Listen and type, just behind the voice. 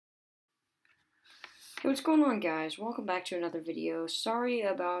Hey, what's going on, guys? Welcome back to another video. Sorry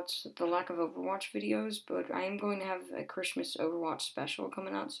about the lack of Overwatch videos, but I am going to have a Christmas Overwatch special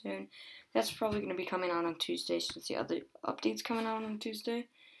coming out soon. That's probably going to be coming out on Tuesday since the other update's coming out on Tuesday.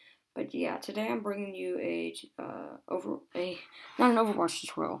 But yeah, today I'm bringing you not an Overwatch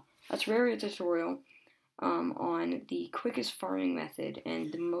tutorial, a Terraria tutorial on the quickest farming method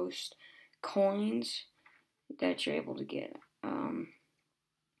and the most coins that you're able to get.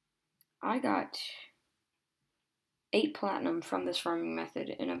 I got 8 platinum from this farming method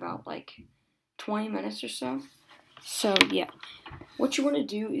in about like 20 minutes or so. So yeah, what you want to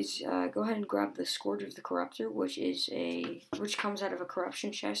do is go ahead and grab the Scourge of the Corruptor, which comes out of a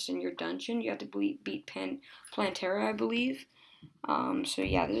corruption chest in your dungeon. You have to beat Plantera, I believe. So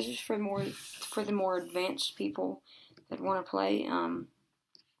yeah, this is for the more advanced people that want to play.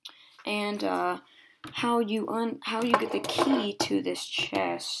 How you get the key to this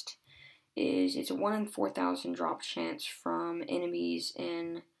chest is it's a 1 in 4,000 drop chance from enemies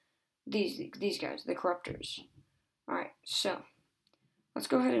in these guys, the Corruptors. Alright, so let's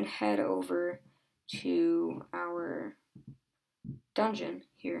go ahead and head over to our dungeon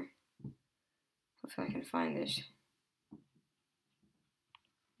here. Hopefully I can find this.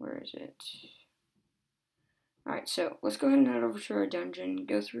 Where is it? Alright, so let's go ahead and head over to our dungeon,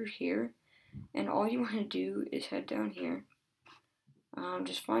 go through here, and all you want to do is head down here.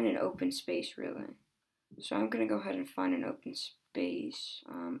 Just find an open space, really. So I'm going to go ahead and find an open space.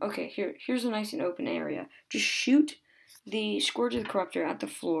 Okay, here's a nice and open area. Just shoot the Scourge of the Corruptor at the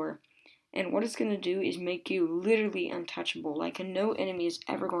floor, and what it's going to do is make you literally untouchable. Like, no enemy is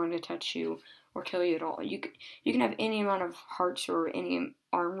ever going to touch you or kill you at all. You can have any amount of hearts or any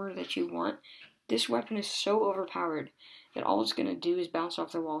armor that you want. This weapon is so overpowered that all it's going to do is bounce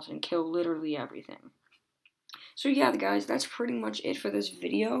off the walls and kill literally everything. So yeah, guys, that's pretty much it for this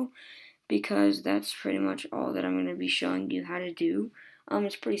video, because that's pretty much all that I'm going to be showing you how to do.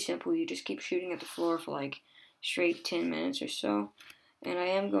 It's pretty simple. You just keep shooting at the floor for like straight 10 minutes or so. And I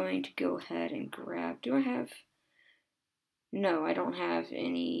am going to go ahead and grab, no, I don't have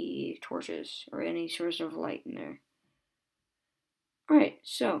any torches or any source of light in there. Alright,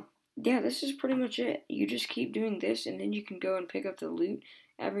 so yeah, this is pretty much it. You just keep doing this, and then you can go and pick up the loot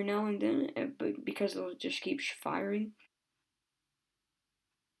every now and then, because they'll just keep firing.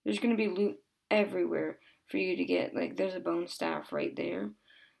 There's going to be loot everywhere for you to get. Like, there's a bone staff right there.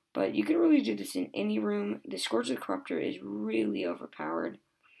 But you can really do this in any room. The Scourge of the Corruptor is really overpowered,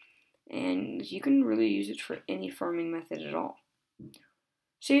 and you can really use it for any farming method at all.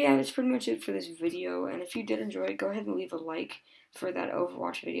 So yeah, that's pretty much it for this video, and if you did enjoy it, go ahead and leave a like for that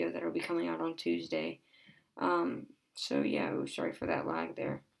Overwatch video that will be coming out on Tuesday. So yeah, sorry for that lag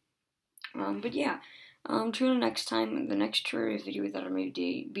there. But yeah, tune in next time. The next Terraria video that I may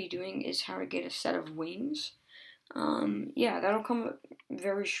be doing is how to get a set of wings. Yeah, that'll come up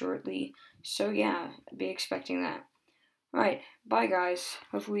very shortly. So yeah, be expecting that. Alright, bye guys.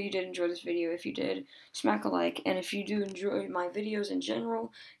 Hopefully you did enjoy this video. If you did, smack a like. And if you do enjoy my videos in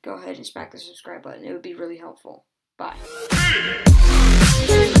general, go ahead and smack the subscribe button. It would be really helpful. Bye.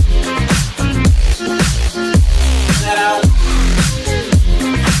 Now.